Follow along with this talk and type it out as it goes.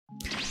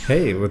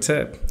Hey, what's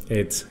up?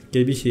 It's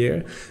KB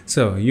here.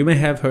 So, you may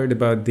have heard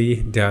about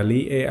the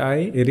DALL-E AI.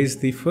 It is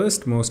the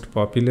first most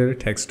popular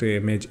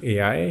text-to-image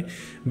AI,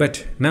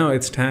 but now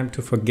it's time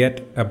to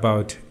forget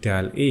about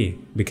DALL-E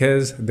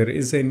because there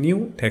is a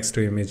new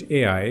text-to-image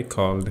AI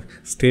called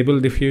Stable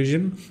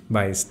Diffusion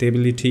by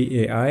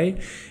Stability AI.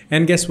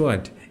 And guess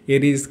what?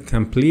 It is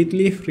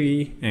completely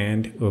free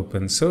and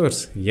open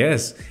source.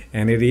 Yes,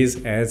 and it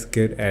is as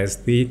good as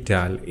the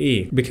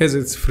DALL-E. Because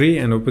it's free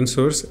and open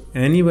source,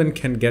 anyone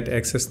can get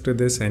access to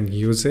this and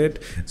use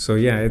it. So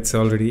yeah, it's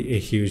already a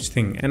huge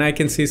thing. And I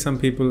can see some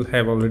people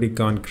have already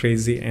gone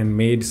crazy and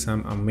made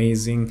some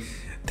amazing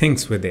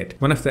things with it.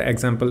 One of the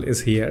example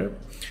is here.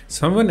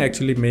 Someone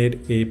actually made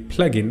a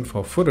plugin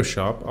for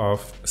Photoshop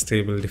of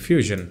Stable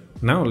Diffusion.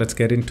 Now let's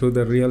get into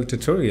the real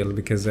tutorial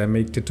because I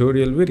make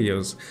tutorial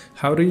videos,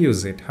 how to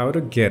use it, how to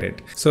get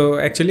it. So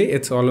actually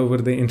it's all over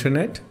the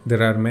internet.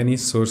 There are many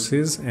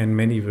sources and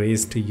many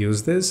ways to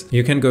use this.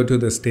 You can go to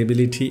the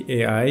Stability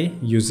AI,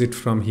 use it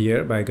from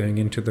here by going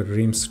into the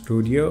Dream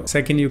Studio.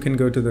 Second, you can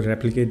go to the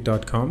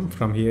replicate.com.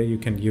 From here you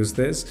can use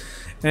this.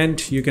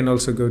 And you can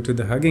also go to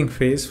the Hugging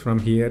Face. From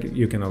here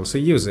you can also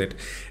use it.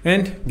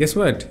 And guess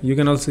what? You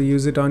can also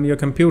use it on your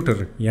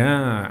computer.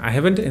 Yeah, I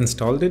haven't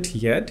installed it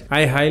yet.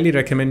 I highly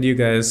recommend you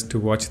guys to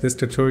watch this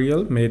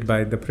tutorial made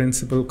by the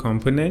principal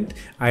component.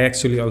 I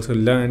actually also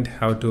learned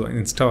how to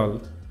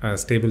install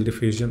Stable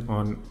Diffusion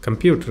on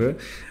computer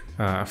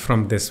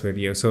from this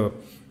video. So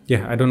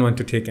yeah, I don't want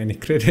to take any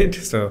credit.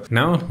 So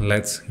now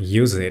let's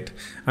use it.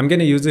 I'm going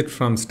to use it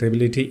from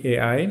Stability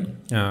AI.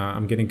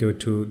 I'm going to go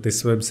to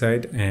this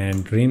website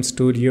and Dream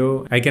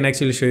Studio. I can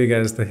actually show you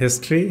guys the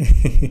history,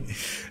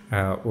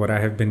 what I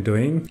have been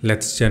doing.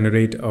 Let's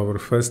generate our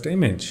first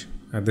image.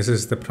 This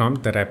is the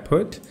prompt that I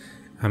put.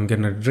 I'm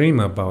gonna dream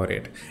about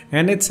it,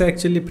 and it's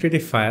actually pretty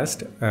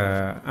fast.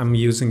 I'm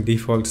using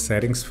default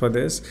settings for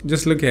this.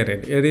 Just look at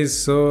it. It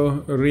is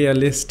so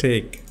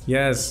realistic.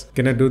 Yes,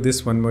 gonna do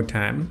this one more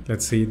time.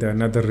 Let's see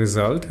another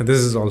result. This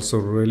is also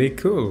really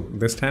cool.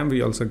 This time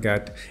we also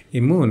got a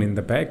moon in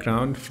the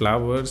background,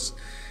 flowers.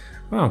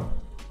 Wow,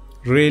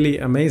 really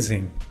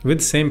amazing.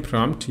 With same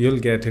prompt, you'll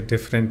get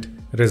different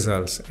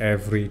results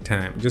every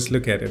time. Just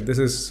look at it. This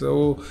is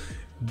so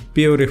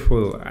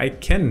beautiful. I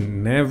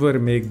can never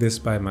make this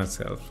by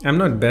myself. I'm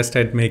not best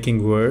at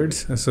making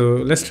words, so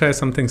let's try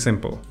something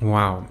simple.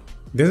 Wow,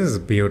 this is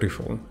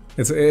beautiful.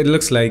 It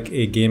looks like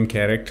a game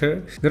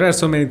character. There are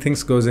so many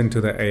things goes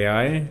into the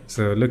AI.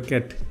 So look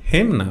at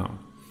him now.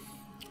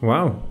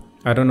 Wow,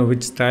 I don't know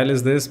which style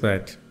is this,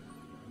 but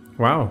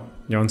wow,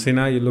 John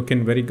Cena, you're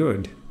looking very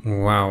good.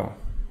 Wow,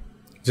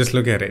 just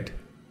look at it.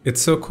 It's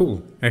so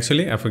cool.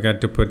 Actually, I forgot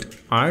to put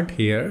art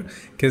here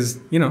because,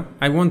 you know,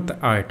 I want the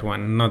art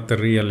one, not the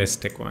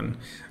realistic one.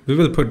 We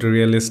will put the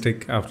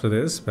realistic after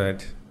this,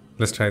 but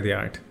let's try the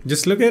art.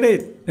 Just look at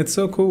it. It's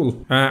so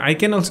cool. I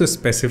can also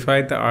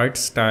specify the art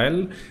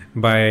style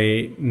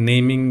by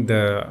naming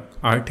the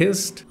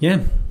artist.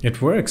 Yeah,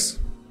 it works.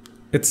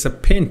 It's a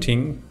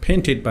painting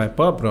painted by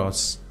Bob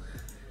Ross.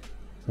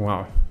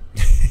 Wow.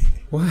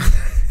 Wow.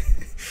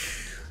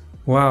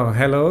 Wow.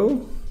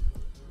 Hello.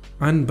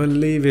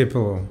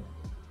 Unbelievable.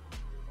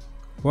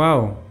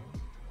 Wow.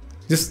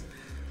 Just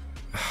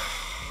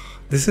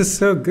this is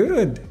so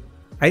good.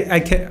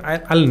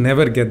 I'll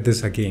never get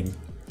this again.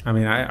 I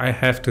mean, I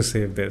have to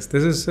save this.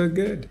 This is so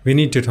good. We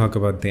need to talk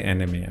about the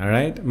anime, all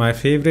right? My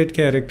favorite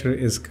character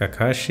is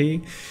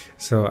Kakashi.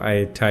 So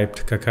I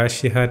typed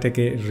Kakashi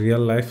Hatake real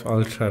life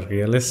ultra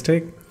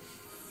realistic.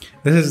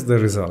 This is the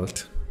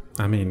result.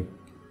 I mean,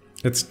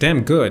 it's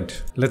damn good.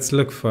 Let's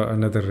look for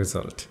another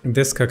result.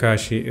 This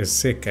Kakashi is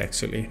sick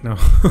actually. No,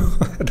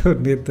 I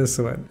don't need this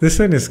one. This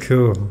one is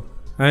cool.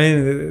 I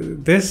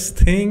mean, this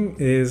thing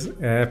is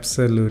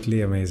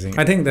absolutely amazing.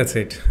 I think that's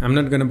it. I'm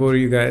not gonna bore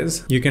you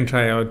guys. You can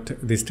try out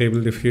the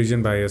Stable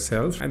Diffusion by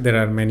yourself. There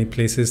are many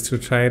places to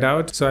try it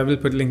out. So I will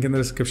put a link in the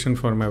description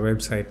for my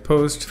website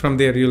post. From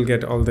there, you'll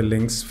get all the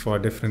links for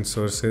different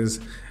sources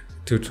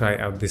to try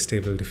out the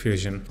Stable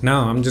Diffusion.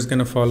 Now I'm just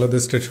gonna follow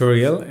this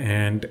tutorial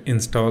and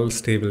install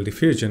Stable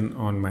Diffusion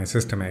on my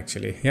system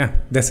actually. Yeah,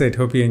 that's it.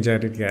 Hope you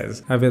enjoyed it,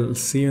 guys. I will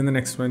see you in the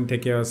next one.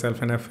 Take care of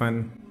yourself and have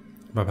fun.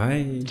 Bye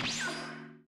bye.